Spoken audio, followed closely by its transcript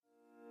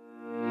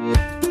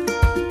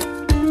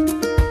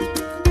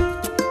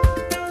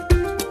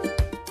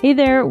Hey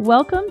there,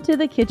 welcome to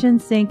the Kitchen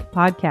Sink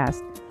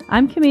Podcast.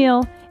 I'm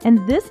Camille, and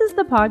this is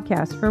the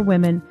podcast for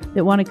women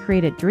that want to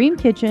create a dream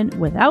kitchen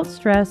without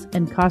stress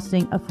and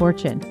costing a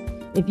fortune.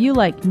 If you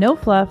like no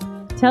fluff,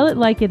 tell it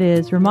like it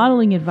is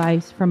remodeling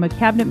advice from a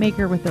cabinet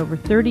maker with over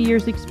 30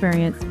 years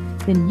experience,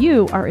 then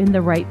you are in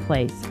the right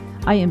place.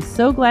 I am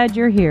so glad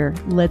you're here.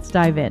 Let's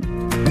dive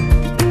in.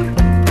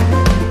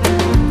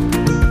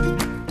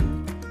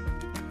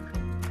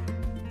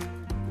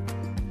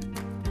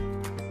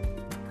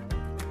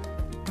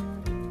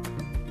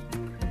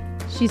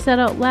 She said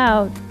out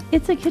loud,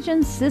 "It's a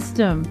kitchen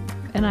system."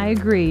 And I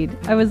agreed.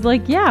 I was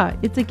like, yeah,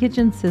 it's a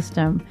kitchen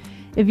system.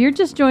 If you're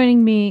just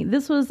joining me,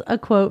 this was a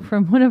quote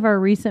from one of our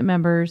recent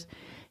members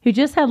who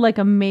just had like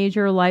a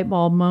major light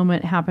bulb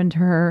moment happen to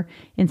her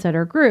inside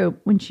our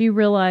group when she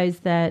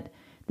realized that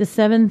the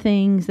 7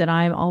 things that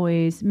I'm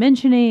always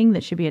mentioning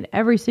that should be in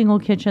every single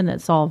kitchen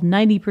that solve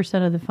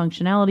 90% of the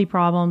functionality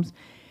problems.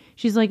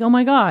 She's like, oh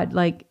my God,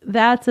 like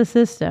that's a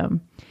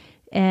system.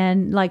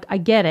 And like, I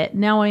get it.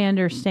 Now I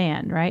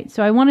understand, right?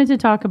 So I wanted to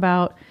talk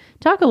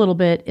a little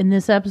bit in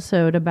this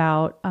episode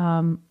about,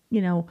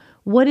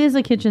 what is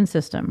a kitchen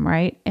system,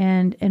 right?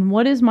 And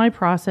what is my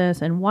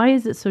process and why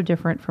is it so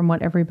different from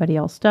what everybody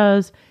else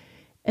does?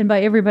 And by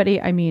everybody,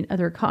 I mean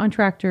other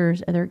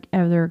contractors,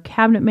 other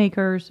cabinet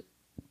makers.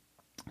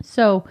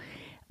 So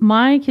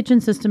my kitchen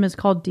system is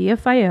called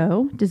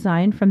DFIO,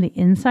 Designed from the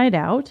Inside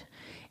Out.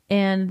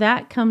 And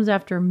that comes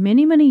after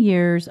many, many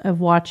years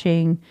of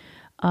watching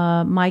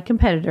my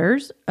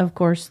competitors. Of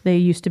course, they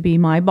used to be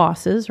my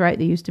bosses, right?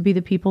 They used to be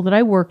the people that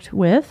I worked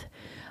with.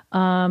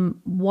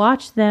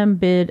 Watch them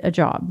bid a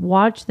job,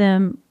 watch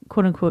them,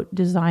 quote unquote,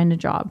 design a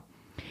job.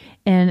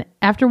 And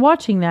after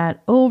watching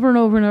that over and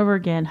over and over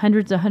again,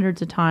 hundreds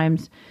of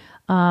times,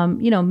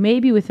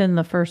 maybe within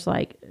the first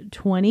like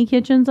 20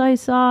 kitchens I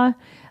saw,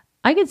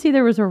 I could see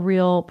there was a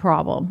real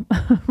problem,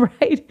 right?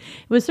 It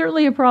was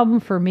certainly a problem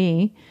for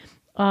me.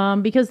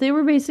 Because they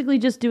were basically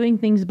just doing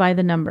things by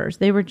the numbers.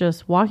 They were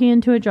just walking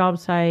into a job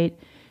site,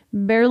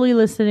 barely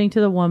listening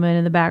to the woman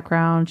in the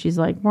background. She's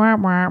like, wah,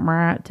 wah,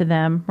 wah, to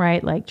them,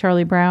 right? Like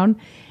Charlie Brown.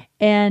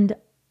 And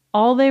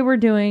all they were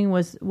doing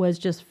was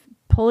just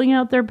pulling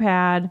out their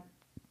pad,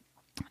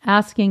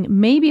 asking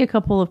maybe a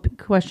couple of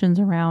questions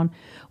around,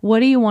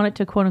 what do you want it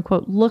to quote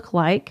unquote look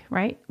like,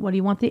 right? What do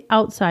you want the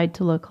outside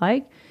to look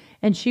like?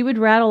 And she would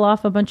rattle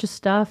off a bunch of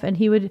stuff and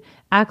he would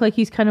act like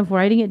he's kind of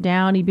writing it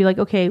down. He'd be like,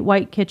 okay,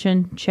 white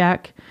kitchen,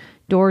 check.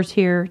 Doors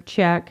here,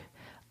 check.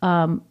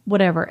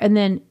 Whatever. And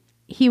then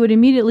he would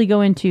immediately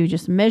go into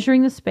just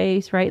measuring the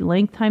space, right?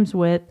 Length times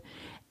width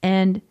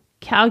and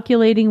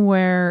calculating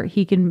where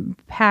he can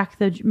pack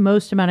the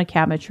most amount of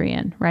cabinetry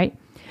in, right?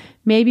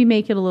 Maybe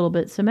make it a little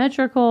bit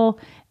symmetrical.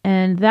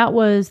 And that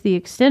was the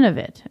extent of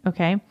it.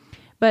 Okay.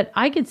 But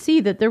I could see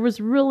that there was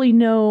really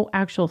no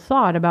actual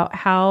thought about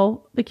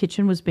how the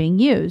kitchen was being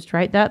used,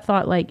 right? That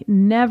thought like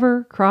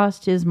never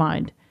crossed his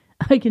mind.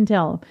 I can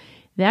tell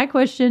that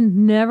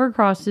question never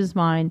crossed his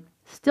mind,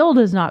 still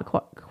does not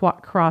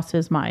cross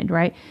his mind,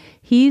 right?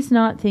 He's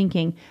not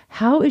thinking,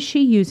 how is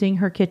she using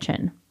her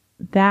kitchen?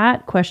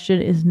 That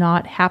question is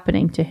not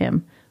happening to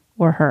him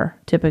or her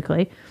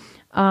typically.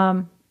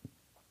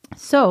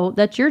 So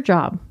that's your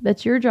job.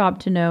 That's your job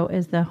to know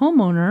as the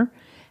homeowner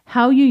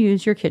how you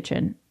use your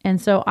kitchen. And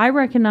so I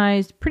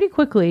recognized pretty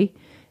quickly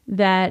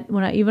that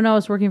even though I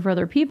was working for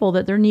other people,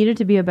 that there needed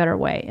to be a better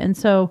way. And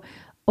so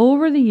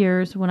over the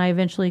years, when I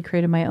eventually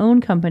created my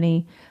own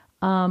company,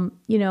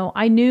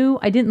 I knew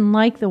I didn't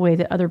like the way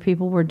that other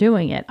people were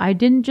doing it. I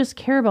didn't just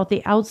care about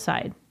the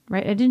outside,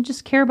 right? I didn't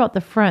just care about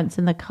the fronts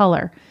and the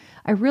color.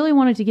 I really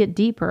wanted to get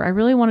deeper. I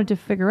really wanted to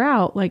figure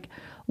out like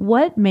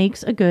what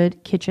makes a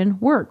good kitchen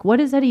work? What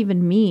does that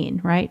even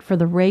mean, right? For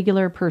the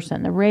regular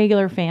person, the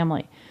regular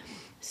family.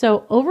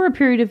 So over a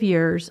period of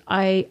years,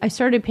 I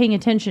started paying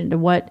attention to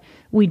what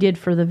we did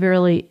for the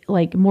very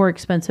like more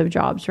expensive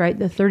jobs, right?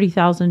 The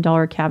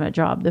 $30,000 cabinet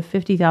job, the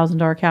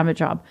 $50,000 cabinet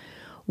job.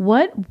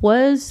 What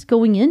was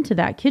going into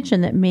that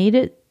kitchen that made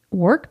it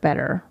work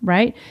better,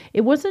 right?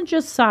 It wasn't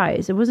just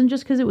size. It wasn't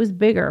just because it was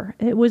bigger.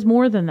 It was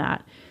more than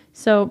that.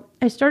 So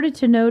I started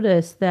to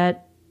notice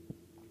that,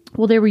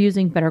 they were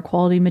using better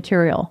quality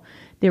material.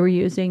 They were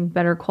using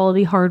better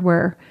quality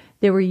hardware.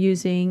 They were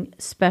using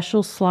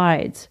special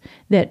slides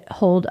that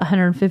hold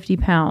 150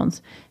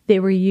 pounds. They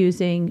were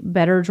using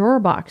better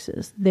drawer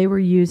boxes. They were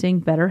using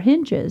better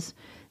hinges.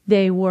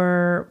 They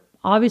were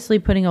obviously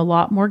putting a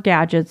lot more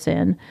gadgets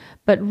in,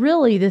 but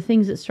really the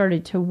things that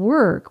started to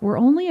work were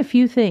only a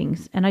few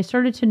things. And I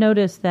started to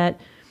notice that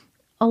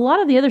a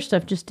lot of the other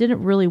stuff just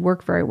didn't really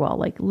work very well,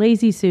 like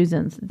Lazy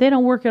Susans. They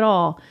don't work at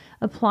all.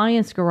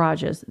 Appliance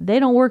garages, they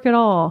don't work at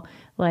all.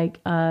 Like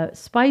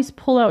Spice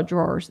pull-out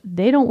drawers,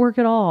 they don't work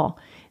at all.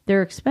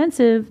 They're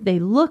expensive. They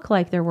look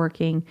like they're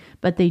working,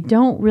 but they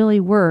don't really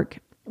work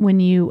when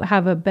you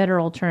have a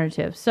better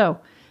alternative. So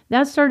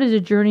that started a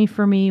journey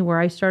for me where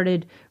I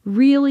started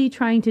really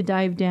trying to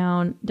dive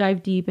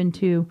deep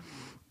into,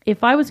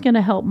 if I was going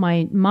to help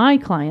my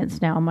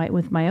clients now,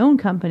 with my own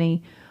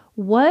company,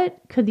 what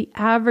could the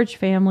average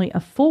family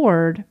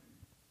afford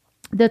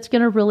that's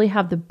going to really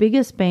have the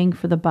biggest bang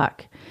for the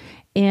buck.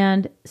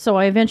 And so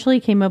I eventually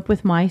came up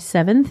with my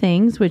 7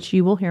 things, which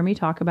you will hear me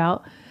talk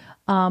about.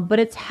 But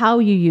it's how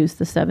you use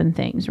the 7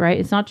 things, right?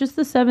 It's not just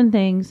the 7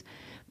 things,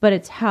 but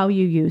it's how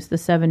you use the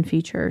 7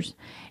 features.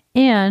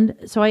 And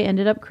so I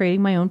ended up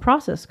creating my own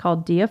process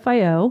called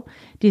DFIO,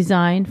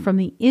 designed from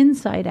the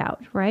inside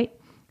out, right?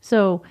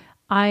 So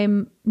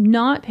I'm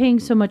not paying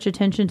so much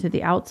attention to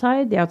the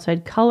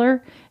outside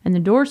color and the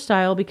door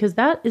style, because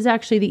that is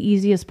actually the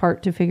easiest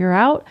part to figure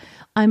out.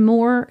 I'm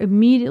more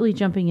immediately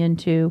jumping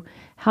into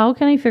how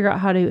can I figure out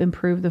how to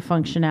improve the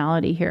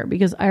functionality here?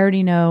 Because I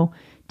already know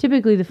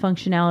typically the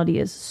functionality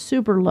is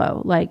super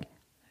low, like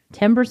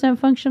 10%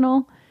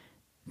 functional,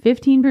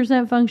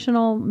 15%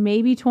 functional,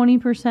 maybe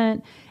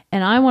 20%.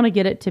 And I want to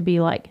get it to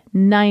be like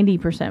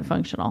 90%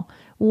 functional.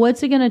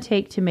 What's it going to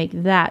take to make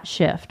that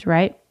shift,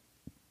 right?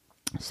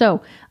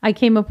 So I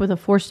came up with a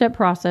 4-step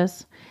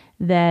process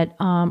that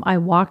I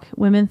walk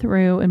women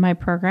through in my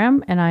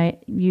program, and I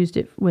used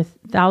it with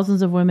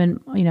thousands of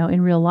women,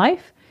 in real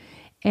life.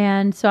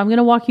 And so I'm going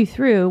to walk you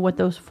through what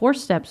those 4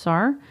 steps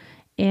are,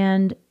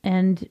 and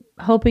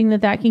hoping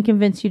that can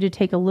convince you to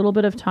take a little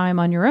bit of time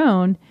on your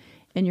own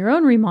in your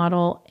own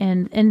remodel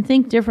and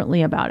think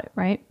differently about it,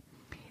 right?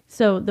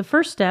 So the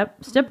first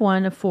step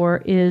 1 of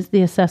 4, is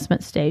the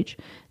assessment stage.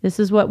 This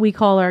is what we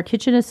call our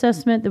kitchen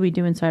assessment that we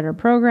do inside our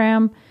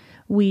program.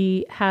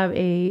 We have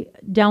a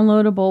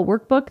downloadable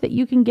workbook that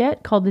you can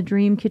get called the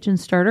Dream Kitchen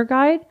Starter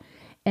Guide.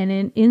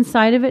 And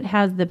inside of it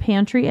has the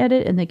pantry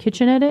edit and the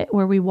kitchen edit,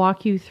 where we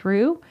walk you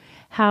through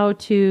how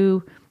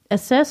to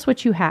assess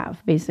what you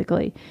have,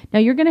 basically. Now,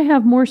 you're going to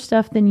have more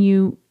stuff than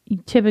you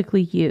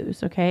typically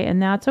use, okay?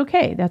 And that's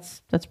okay.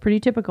 That's pretty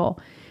typical.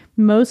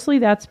 Mostly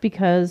that's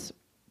because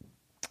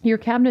your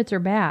cabinets are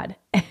bad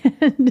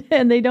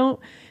and they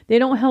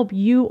don't help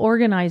you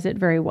organize it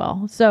very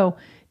well. So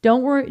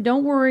don't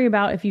worry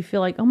about if you feel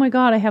like, oh my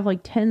God, I have like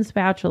 10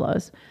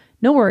 spatulas.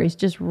 No worries.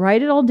 Just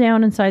write it all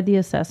down inside the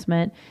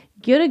assessment.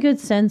 Get a good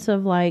sense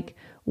of like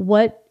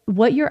what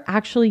you're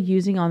actually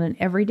using on an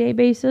everyday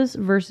basis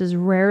versus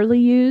rarely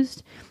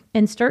used,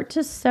 and start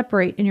to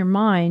separate in your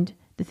mind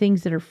the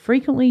things that are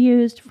frequently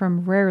used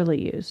from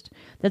rarely used.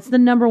 That's the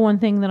number one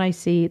thing that I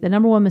see. The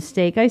number one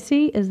mistake I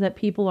see is that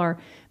people are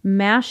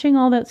mashing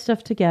all that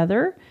stuff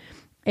together,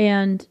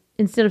 and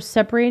instead of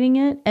separating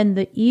it, and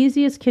the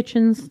easiest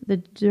kitchens,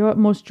 the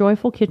most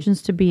joyful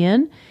kitchens to be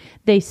in,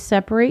 they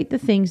separate the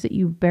things that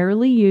you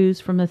barely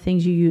use from the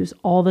things you use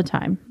all the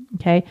time.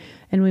 Okay.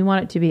 And we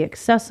want it to be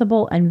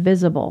accessible and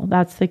visible.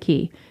 That's the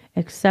key.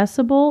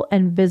 Accessible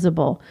and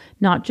visible,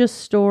 not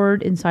just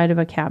stored inside of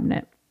a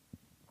cabinet.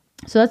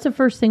 So that's the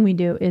first thing we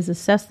do, is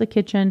assess the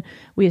kitchen.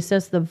 We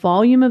assess the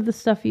volume of the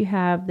stuff you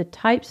have, the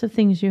types of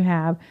things you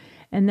have.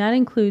 And that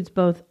includes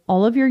both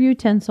all of your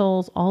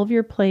utensils, all of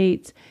your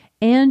plates,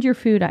 and your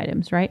food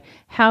items, right?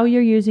 How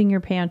you're using your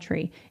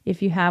pantry,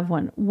 if you have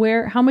one,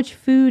 how much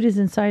food is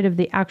inside of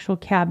the actual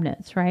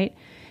cabinets, right?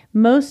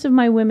 Most of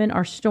my women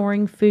are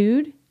storing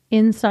food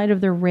inside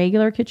of their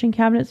regular kitchen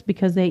cabinets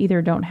because they either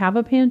don't have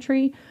a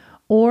pantry,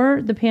 or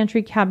the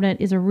pantry cabinet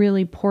is a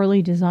really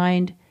poorly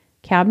designed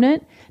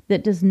cabinet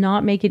that does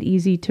not make it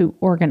easy to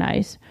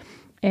organize.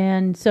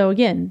 And so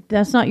again,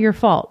 that's not your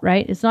fault,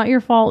 right? It's not your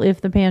fault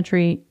if the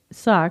pantry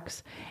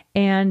sucks,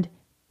 and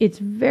it's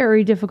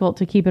very difficult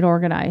to keep it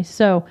organized.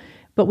 So,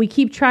 but we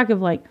keep track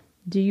of like,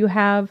 do you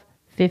have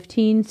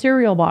 15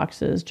 cereal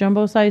boxes,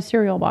 jumbo size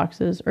cereal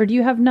boxes, or do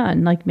you have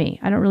none like me?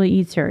 I don't really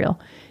eat cereal.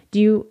 Do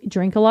you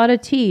drink a lot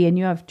of tea and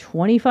you have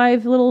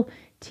 25 little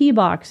tea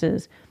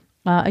boxes?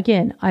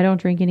 Again, I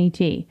don't drink any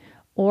tea.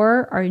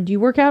 Or do you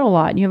work out a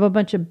lot and you have a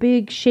bunch of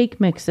big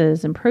shake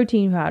mixes and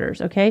protein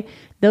powders? Okay.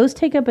 Those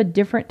take up a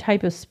different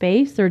type of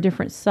space. They're a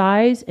different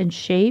size and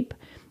shape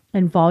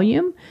and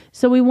volume.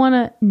 So we want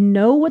to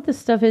know what the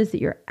stuff is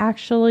that you're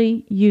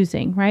actually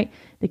using, right?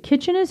 The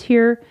kitchen is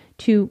here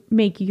to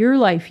make your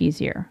life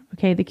easier.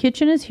 Okay. The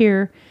kitchen is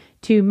here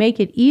to make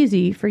it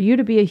easy for you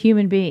to be a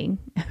human being.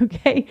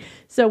 Okay.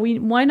 So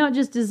why not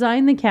just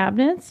design the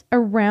cabinets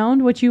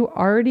around what you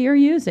already are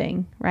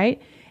using,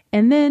 right?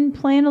 And then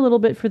plan a little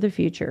bit for the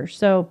future.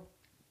 So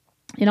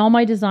in all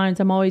my designs,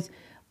 I'm always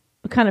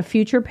kind of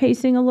future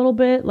pacing a little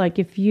bit. Like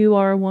if you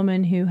are a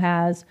woman who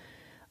has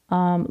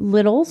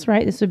littles,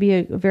 right? This would be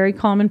a very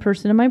common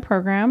person in my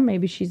program.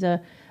 Maybe she's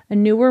a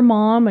newer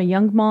mom, a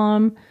young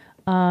mom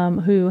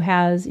who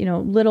has,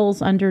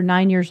 littles under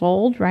 9 years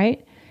old,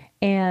 right?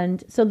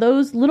 And so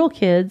those little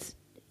kids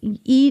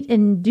eat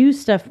and do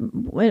stuff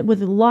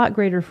with a lot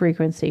greater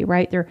frequency,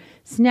 right? They're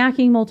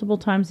snacking multiple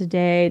times a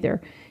day.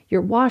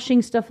 You're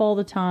washing stuff all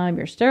the time.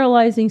 You're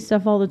sterilizing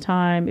stuff all the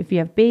time. If you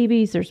have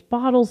babies, there's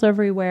bottles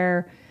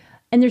everywhere.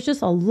 And there's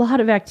just a lot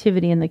of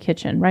activity in the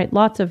kitchen, right?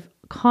 Lots of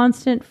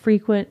constant,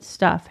 frequent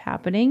stuff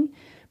happening,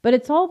 but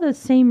it's all the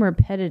same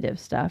repetitive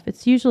stuff.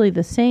 It's usually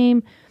the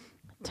same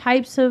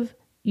types of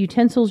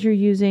utensils you're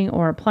using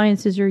or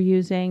appliances you're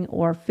using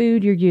or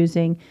food you're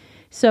using.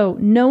 So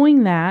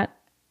knowing that,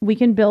 we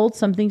can build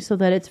something so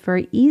that it's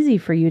very easy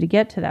for you to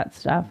get to that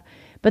stuff.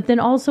 But then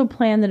also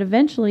plan that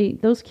eventually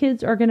those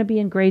kids are going to be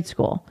in grade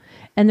school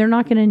and they're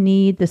not going to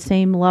need the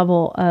same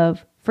level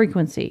of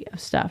frequency of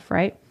stuff,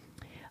 right?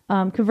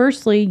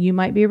 Conversely, you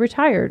might be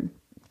retired.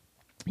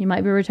 You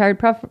might be a retired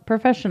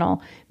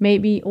professional,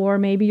 maybe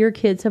your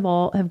kids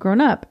have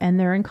grown up and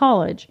they're in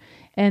college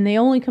and they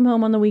only come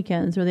home on the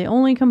weekends, or they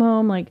only come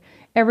home like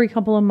every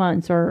couple of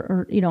months,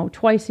 or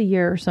twice a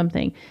year or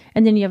something.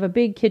 And then you have a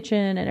big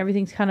kitchen and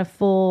everything's kind of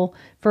full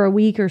for a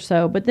week or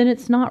so, but then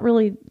it's not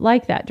really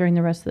like that during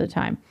the rest of the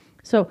time.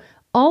 So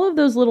all of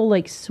those little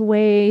like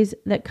sways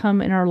that come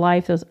in our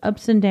life, those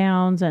ups and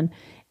downs and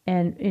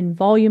in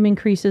volume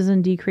increases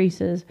and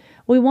decreases,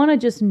 we want to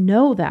just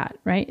know that,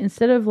 right?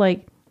 Instead of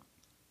like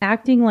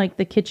acting like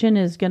the kitchen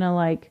is going to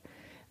like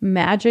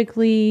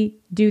magically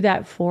do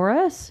that for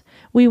us,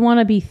 we want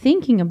to be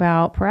thinking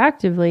about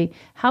proactively,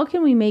 how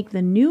can we make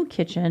the new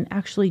kitchen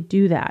actually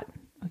do that?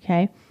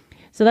 Okay.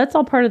 So that's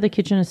all part of the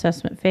kitchen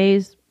assessment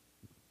phase.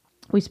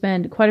 We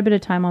spend quite a bit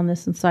of time on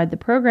this inside the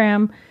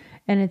program,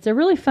 and it's a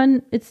really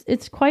fun,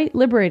 it's quite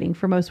liberating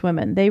for most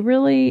women. They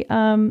really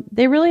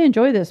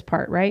enjoy this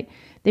part, right?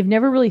 They've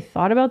never really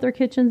thought about their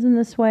kitchens in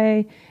this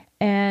way.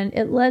 And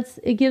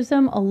it gives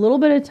them a little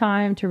bit of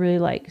time to really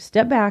like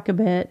step back a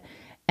bit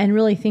and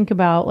really think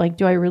about like,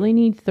 do I really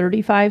need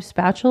 35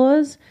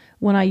 spatulas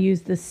when I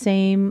use the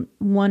same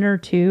one or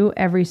two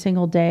every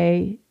single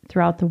day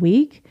throughout the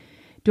week?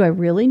 Do I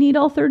really need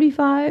all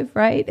 35,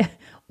 right?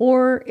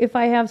 Or if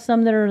I have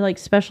some that are like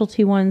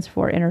specialty ones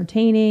for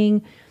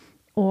entertaining,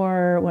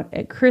 or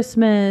at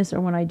Christmas,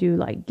 or when I do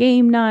like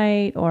game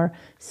night or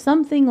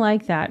something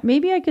like that,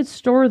 maybe I could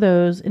store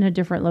those in a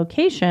different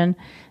location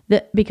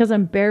because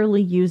I'm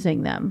barely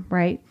using them,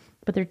 right?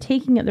 But they're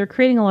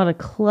creating a lot of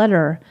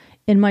clutter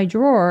in my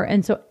drawer.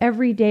 And so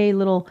everyday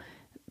little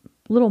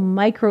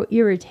micro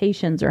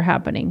irritations are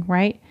happening,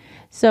 right?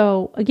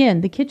 So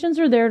again, the kitchens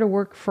are there to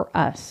work for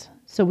us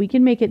so we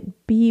can make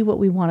it be what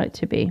we want it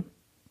to be.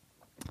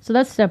 So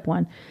that's step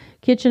one,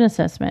 kitchen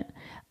assessment.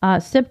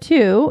 Step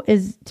two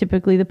is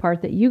typically the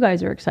part that you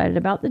guys are excited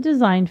about, the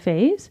design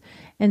phase.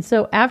 And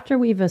so after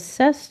we've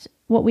assessed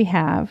what we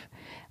have,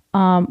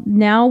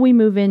 now we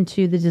move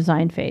into the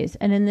design phase.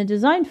 And in the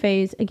design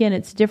phase, again,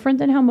 it's different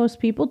than how most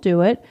people do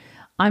it.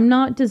 I'm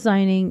not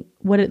designing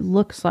what it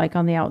looks like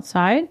on the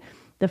outside.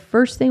 The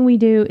first thing we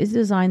do is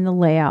design the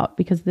layout,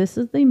 because this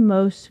is the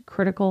most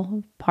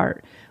critical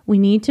part. We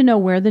need to know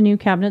where the new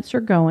cabinets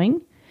are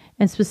going.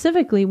 And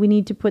specifically, we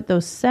need to put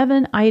those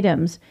 7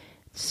 items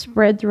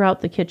spread throughout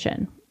the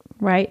kitchen,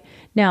 right?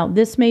 Now,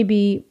 this may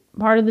be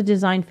part of the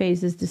design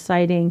phase is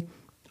deciding,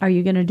 are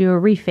you going to do a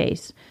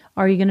reface?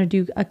 Are you going to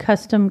do a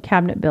custom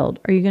cabinet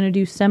build? Are you going to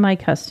do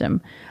semi-custom?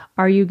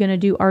 Are you going to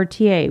do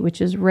RTA,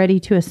 which is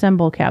ready to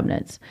assemble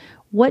cabinets?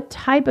 What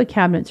type of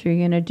cabinets are you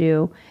going to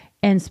do?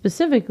 And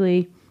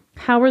specifically,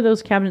 how are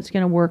those cabinets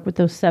going to work with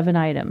those 7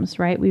 items,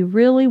 right? We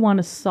really want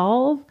to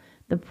solve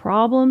the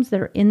problems that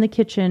are in the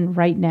kitchen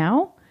right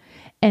now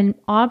and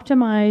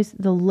optimize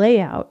the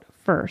layout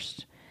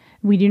first.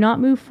 We do not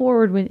move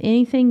forward with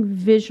anything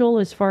visual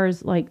as far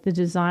as like the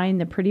design,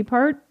 the pretty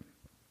part,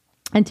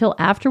 until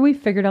after we've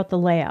figured out the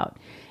layout.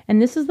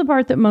 And this is the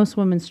part that most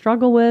women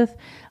struggle with.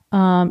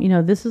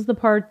 This is the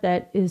part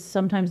that is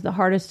sometimes the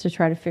hardest to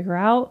try to figure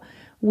out.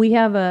 We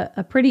have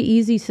a pretty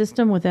easy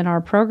system within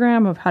our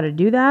program of how to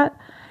do that.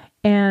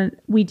 And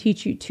we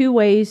teach you 2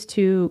 ways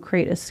to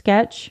create a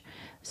sketch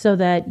so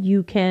that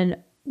you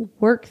can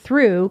work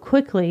through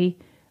quickly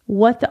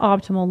what the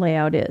optimal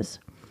layout is.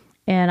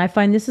 And I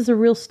find this is a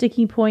real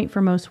sticking point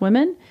for most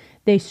women.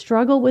 They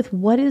struggle with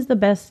what is the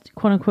best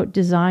quote unquote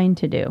design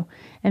to do.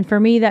 And for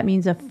me, that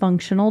means a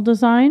functional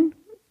design.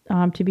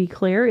 To be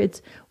clear,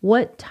 it's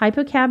what type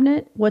of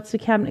cabinet, what's the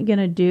cabinet going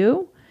to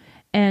do,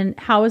 and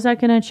how is that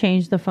going to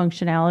change the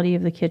functionality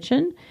of the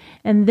kitchen?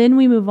 And then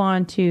we move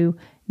on to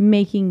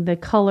making the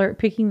color,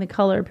 picking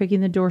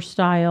the door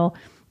style,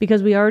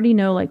 because we already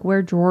know like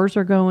where drawers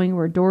are going,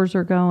 where doors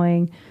are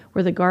going,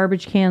 where the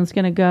garbage can's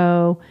going to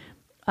go.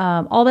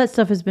 All that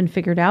stuff has been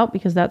figured out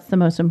because that's the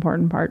most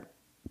important part.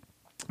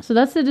 So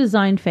that's the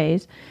design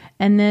phase.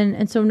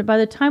 And so by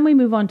the time we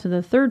move on to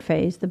the third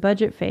phase, the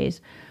budget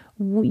phase,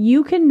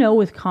 you can know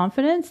with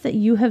confidence that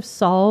you have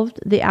solved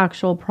the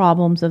actual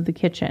problems of the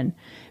kitchen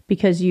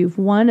because you've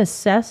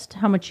assessed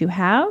how much you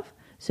have.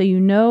 So you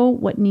know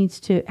what needs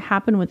to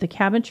happen with the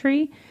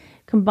cabinetry,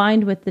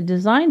 combined with the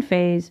design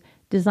phase,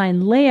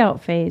 design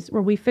layout phase,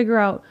 where we figure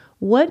out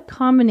what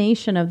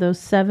combination of those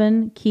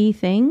 7 key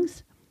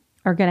things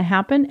are going to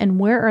happen and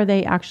where are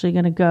they actually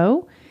going to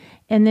go.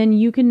 And then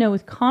you can know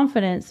with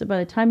confidence that by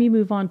the time you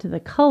move on to the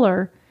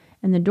color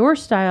and the door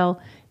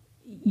style,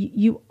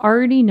 you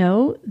already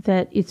know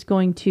that it's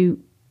going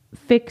to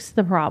fix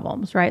the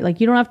problems, right?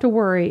 Like you don't have to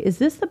worry, is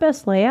this the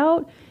best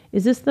layout?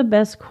 Is this the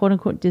best quote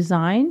unquote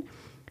design?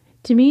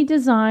 To me,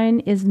 design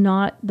is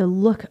not the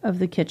look of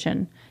the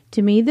kitchen.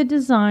 To me, the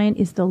design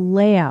is the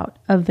layout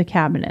of the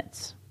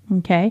cabinets.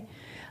 Okay.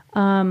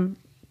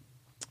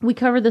 We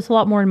cover this a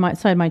lot more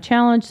inside my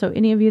challenge. So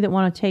any of you that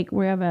want to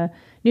we have a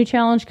new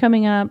challenge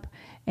coming up,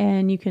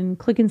 and you can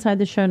click inside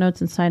the show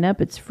notes and sign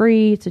up. It's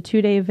free. It's a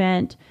 2-day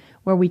event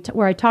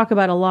where I talk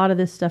about a lot of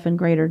this stuff in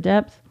greater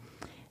depth.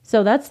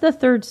 So that's the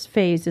third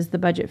phase, is the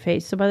budget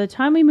phase. So by the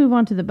time we move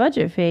on to the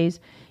budget phase,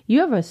 you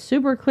have a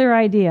super clear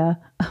idea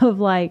of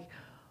like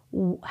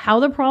how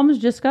the problems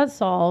just got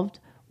solved,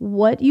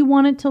 what you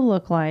want it to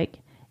look like,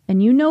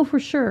 and you know for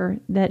sure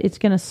that it's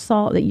going to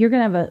solve, that you're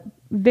going to have a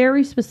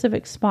very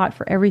specific spot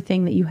for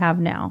everything that you have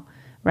now,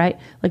 right?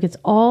 Like it's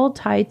all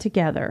tied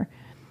together.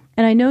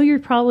 And I know you're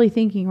probably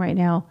thinking right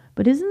now,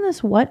 but isn't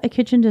this what a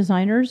kitchen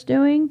designer is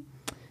doing?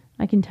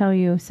 I can tell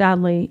you,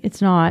 sadly,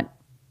 it's not.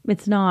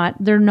 It's not.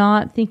 They're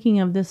not thinking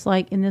of this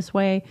like in this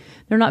way.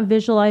 They're not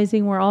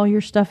visualizing where all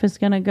your stuff is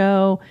going to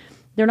go.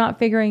 They're not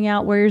figuring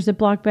out where your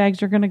Ziploc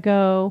bags are going to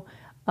go.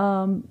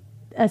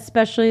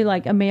 Especially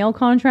like a mail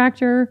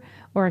contractor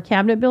or a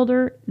cabinet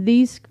builder.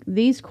 These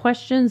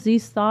questions,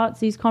 these thoughts,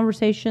 these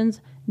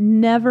conversations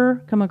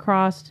never come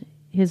across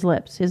his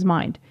lips, his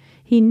mind.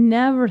 He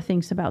never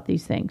thinks about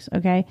these things.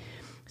 Okay.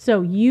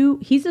 So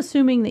he's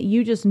assuming that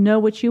you just know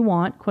what you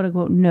want, quote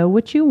unquote, know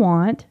what you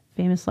want,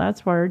 famous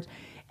last words.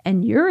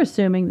 And you're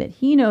assuming that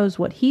he knows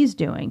what he's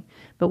doing.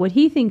 But what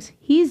he thinks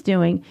he's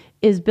doing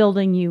is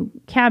building you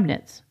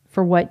cabinets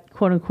for what,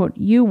 quote unquote,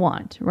 you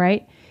want,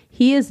 right?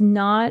 He is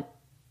not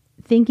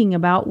thinking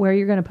about where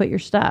you're going to put your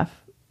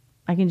stuff.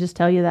 I can just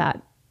tell you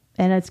that.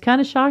 And it's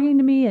kind of shocking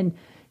to me. In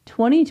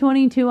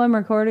 2022, I'm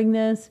recording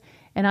this,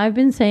 and I've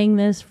been saying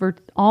this for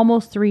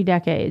almost 3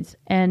 decades.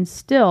 And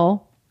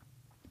still,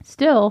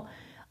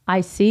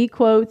 I see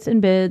quotes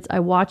and bids. I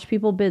watch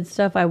people bid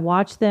stuff. I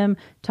watch them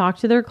talk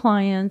to their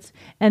clients,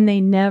 and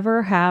they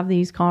never have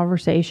these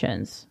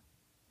conversations.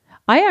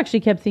 I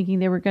actually kept thinking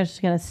they were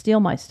just going to steal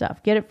my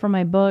stuff, get it from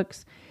my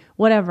books,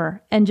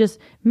 whatever, and just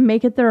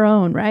make it their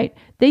own, right?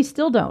 They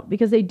still don't,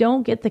 because they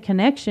don't get the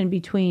connection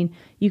between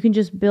you can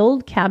just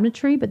build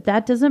cabinetry, but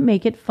that doesn't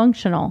make it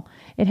functional.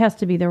 It has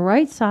to be the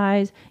right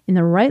size, in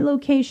the right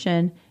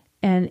location,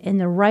 and in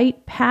the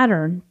right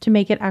pattern to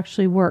make it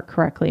actually work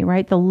correctly,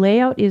 right? The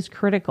layout is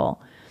critical.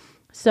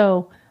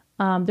 So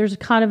there's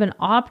kind of an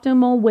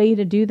optimal way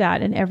to do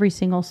that in every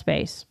single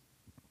space.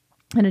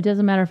 And it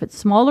doesn't matter if it's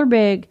small or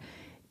big,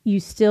 you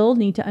still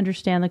need to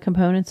understand the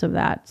components of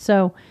that.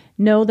 So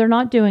no, they're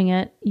not doing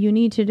it. You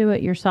need to do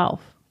it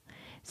yourself.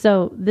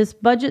 So this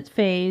budget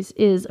phase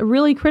is a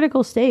really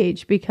critical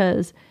stage,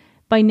 because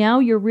by now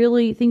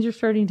things are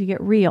starting to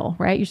get real,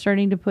 right? You're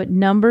starting to put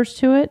numbers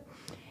to it.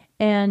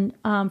 And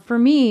for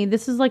me,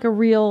 this is like a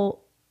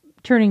real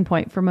turning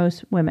point for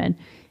most women.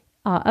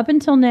 Up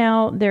until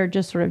now, they're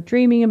just sort of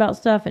dreaming about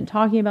stuff and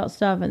talking about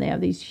stuff, and they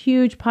have these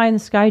huge pie in the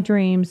sky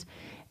dreams.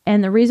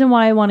 And the reason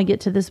why I want to get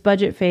to this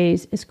budget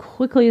phase as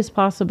quickly as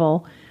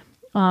possible,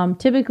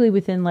 typically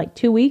within like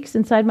 2 weeks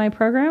inside my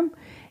program,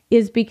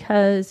 is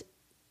because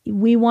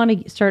we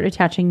want to start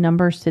attaching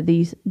numbers to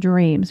these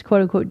dreams,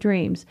 quote unquote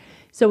dreams.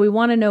 So we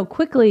want to know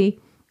quickly,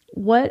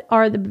 what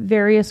are the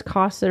various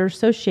costs that are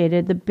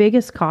associated? The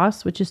biggest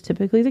costs, which is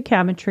typically the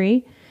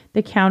cabinetry,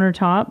 the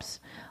countertops,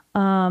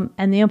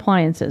 and the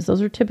appliances.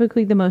 Those are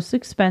typically the most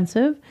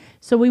expensive.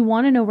 So we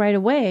want to know right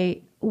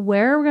away,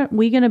 where are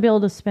we going to be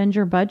able to spend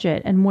your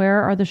budget, and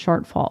where are the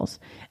shortfalls?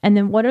 And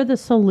then what are the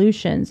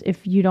solutions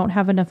if you don't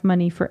have enough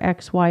money for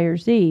X, Y, or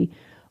Z?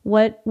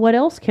 What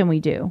else can we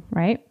do,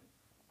 right?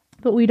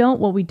 But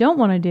what we don't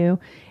want to do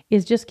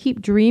is just keep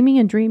dreaming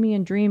and dreaming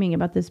and dreaming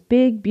about this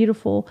big,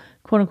 beautiful,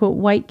 quote unquote,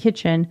 white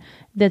kitchen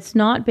that's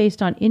not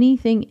based on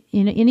anything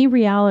in any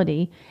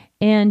reality.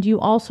 And you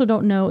also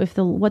don't know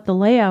what the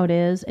layout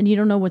is, and you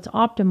don't know what's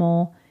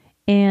optimal,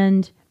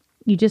 and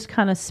you just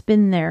kind of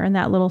spin there in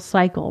that little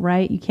cycle,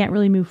 right? You can't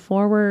really move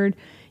forward.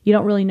 You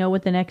don't really know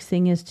what the next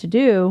thing is to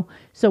do.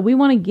 So we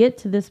want to get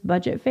to this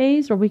budget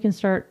phase where we can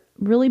start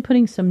really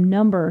putting some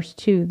numbers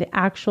to the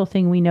actual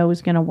thing we know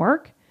is going to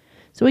work,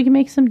 so we can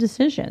make some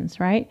decisions,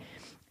 right?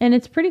 And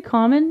it's pretty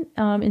common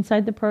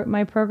inside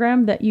my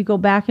program that you go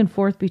back and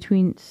forth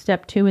between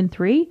step 2 and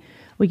 3.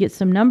 We get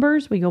some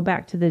numbers, we go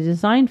back to the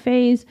design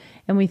phase,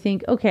 and we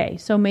think, okay,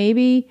 so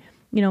maybe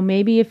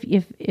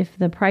if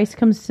the price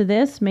comes to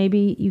this,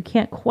 maybe you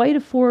can't quite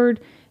afford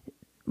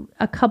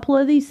a couple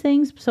of these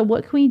things. So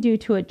what can we do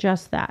to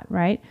adjust that,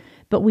 right?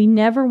 But we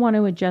never want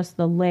to adjust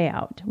the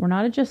layout. We're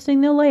not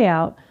adjusting the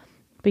layout,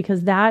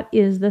 because that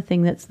is the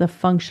thing that's the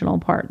functional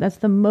part. That's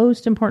the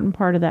most important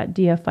part of that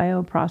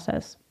DFIO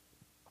process.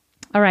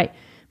 All right,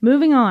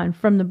 moving on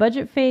from the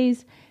budget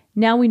phase.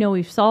 Now we know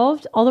we've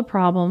solved all the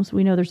problems.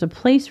 We know there's a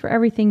place for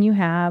everything you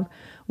have.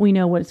 We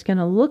know what it's going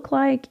to look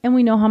like, and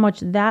we know how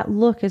much that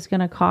look is going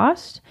to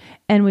cost.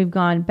 And we've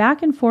gone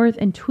back and forth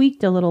and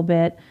tweaked a little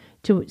bit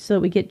so that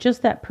we get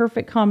just that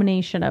perfect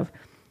combination of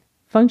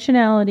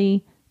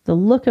functionality, the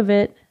look of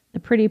it, the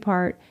pretty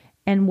part,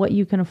 and what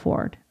you can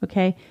afford.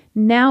 Okay.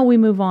 Now we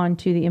move on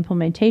to the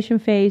implementation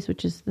phase,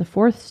 which is the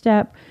 4th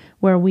step,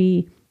 where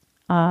we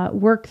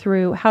work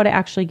through how to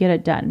actually get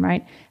it done,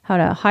 right? How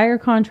to hire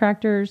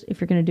contractors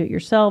if you're going to do it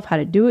yourself, how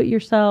to do it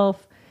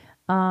yourself,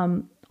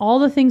 all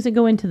the things that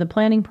go into the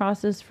planning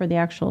process for the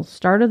actual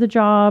start of the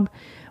job,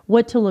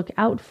 what to look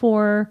out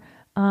for,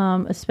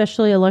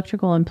 especially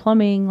electrical and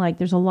plumbing. Like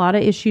there's a lot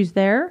of issues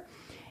there.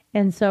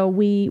 And so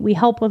we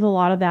help with a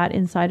lot of that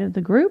inside of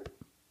the group.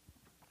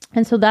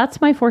 And so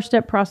that's my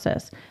 4-step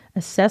process.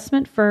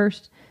 Assessment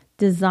first,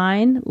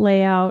 design,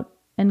 layout,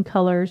 and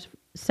colors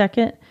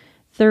second,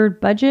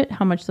 third, budget,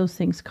 how much those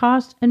things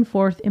cost, and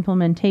fourth,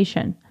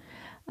 implementation.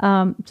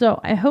 So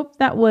I hope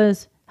that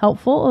was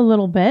helpful a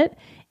little bit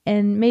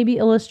and maybe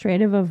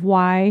illustrative of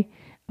why,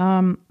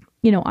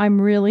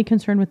 I'm really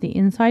concerned with the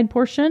inside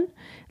portion,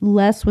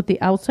 less with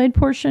the outside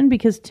portion,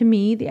 because to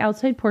me, the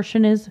outside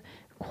portion is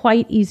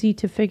quite easy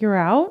to figure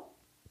out.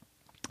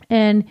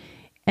 And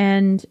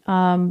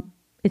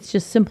it's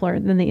just simpler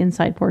than the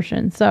inside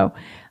portion. So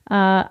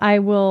I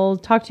will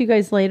talk to you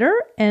guys later,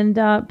 and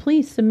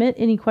please submit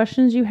any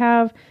questions you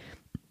have.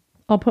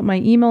 I'll put my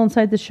email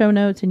inside the show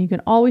notes, and you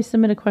can always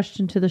submit a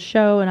question to the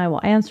show and I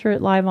will answer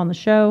it live on the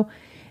show.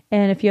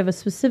 And if you have a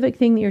specific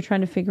thing that you're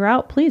trying to figure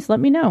out, please let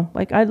me know.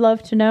 Like, I'd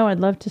love to know.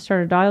 I'd love to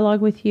start a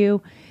dialogue with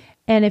you.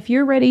 And if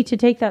you're ready to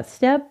take that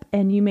step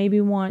and you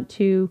maybe want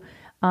to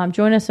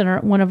join us in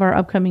one of our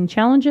upcoming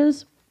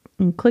challenges,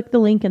 and click the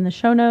link in the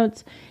show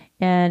notes.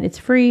 And it's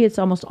free. It's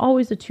almost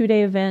always a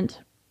 2-day event.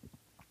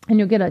 And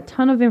you'll get a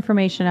ton of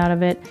information out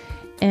of it.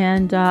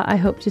 And I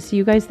hope to see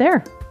you guys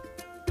there.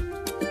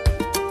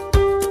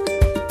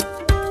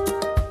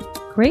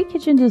 Great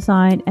kitchen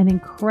design and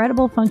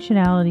incredible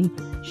functionality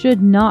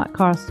should not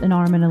cost an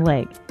arm and a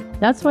leg.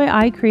 That's why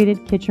I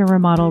created Kitchen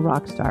Remodel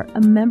Rockstar,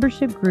 a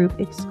membership group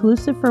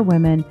exclusive for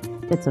women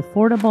that's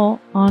affordable,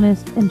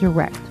 honest, and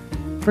direct.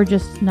 For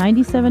just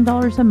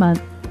 $97 a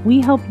month, we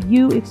help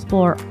you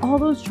explore all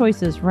those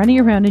choices running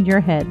around in your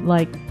head,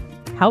 like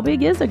how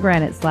big is a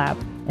granite slab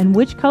and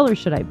which color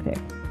should I pick?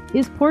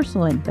 Is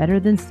porcelain better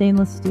than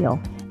stainless steel?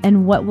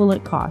 And what will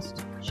it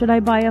cost? Should I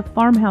buy a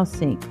farmhouse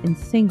sink in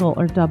single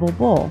or double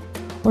bowl?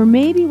 Or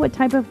maybe what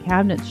type of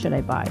cabinets should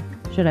I buy?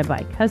 Should I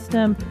buy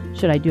custom?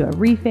 Should I do a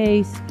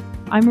reface?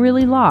 I'm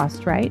really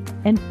lost, right?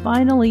 And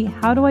finally,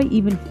 how do I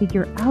even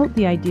figure out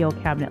the ideal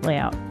cabinet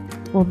layout?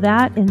 Well,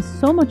 that and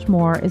so much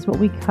more is what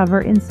we cover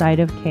inside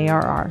of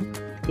KRR.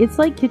 It's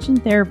like kitchen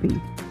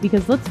therapy,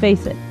 because let's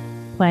face it,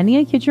 planning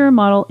a kitchen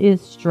remodel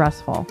is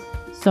stressful.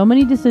 So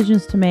many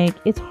decisions to make,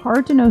 it's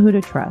hard to know who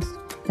to trust.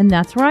 And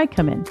that's where I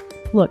come in.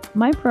 Look,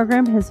 my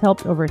program has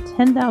helped over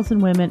 10,000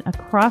 women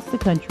across the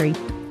country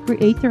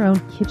create their own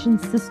kitchen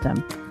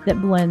system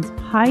that blends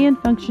high-end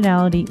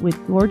functionality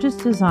with gorgeous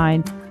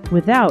design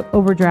without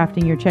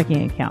overdrafting your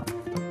checking account.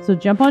 So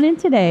jump on in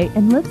today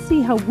and let's see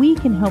how we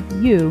can help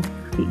you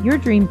get your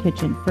dream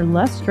kitchen for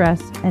less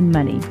stress and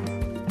money.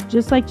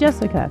 Just like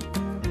Jessica.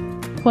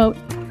 Quote,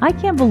 I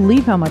can't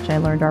believe how much I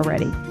learned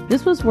already.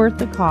 This was worth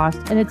the cost,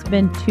 and it's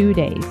been 2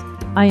 days.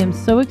 I am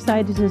so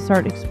excited to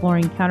start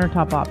exploring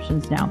countertop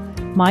options now.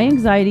 My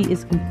anxiety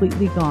is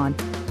completely gone.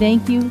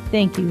 Thank you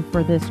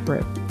for this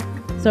group.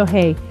 So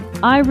hey,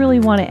 I really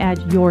want to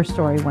add your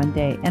story one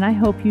day, and I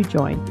hope you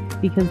join,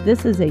 because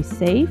this is a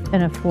safe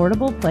and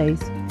affordable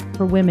place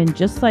for women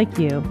just like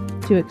you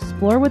to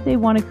explore what they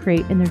want to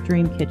create in their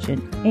dream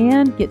kitchen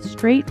and get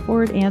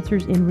straightforward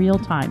answers in real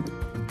time.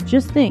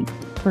 Just think,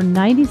 for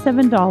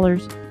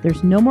 $97,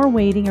 there's no more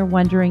waiting or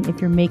wondering if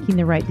you're making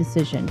the right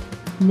decision.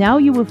 Now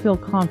you will feel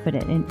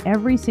confident in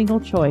every single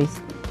choice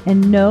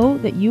and know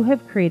that you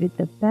have created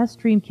the best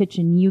dream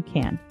kitchen you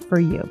can for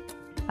you.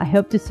 I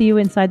hope to see you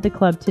inside the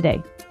club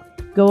today.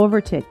 Go over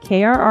to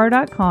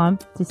krr.com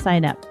to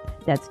sign up.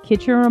 That's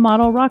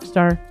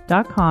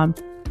kitchenremodelrockstar.com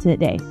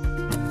today.